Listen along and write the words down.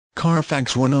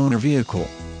Carfax one-owner vehicle.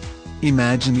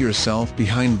 Imagine yourself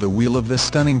behind the wheel of this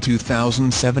stunning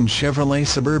 2007 Chevrolet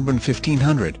Suburban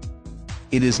 1500.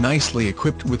 It is nicely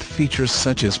equipped with features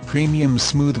such as premium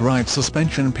smooth ride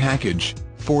suspension package,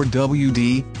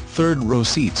 4WD, third-row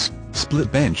seats,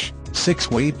 split bench,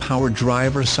 6-way power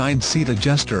driver side seat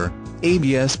adjuster,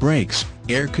 ABS brakes,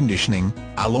 air conditioning,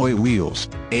 alloy wheels,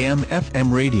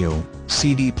 AM/FM radio,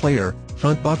 CD player,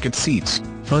 front bucket seats,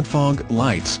 front fog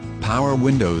lights, power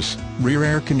windows, rear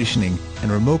air conditioning,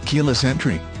 and remote keyless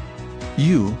entry.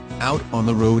 You, out on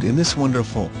the road in this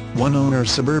wonderful, one-owner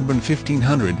Suburban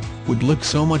 1500, would look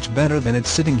so much better than it's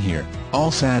sitting here,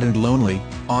 all sad and lonely,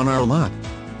 on our lot.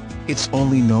 It's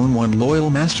only known one loyal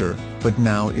master, but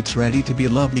now it's ready to be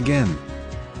loved again.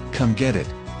 Come get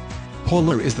it.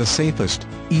 Polar is the safest,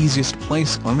 easiest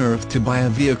place on earth to buy a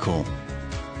vehicle.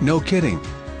 No kidding.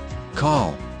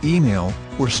 Call, email,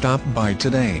 or stop by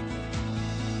today.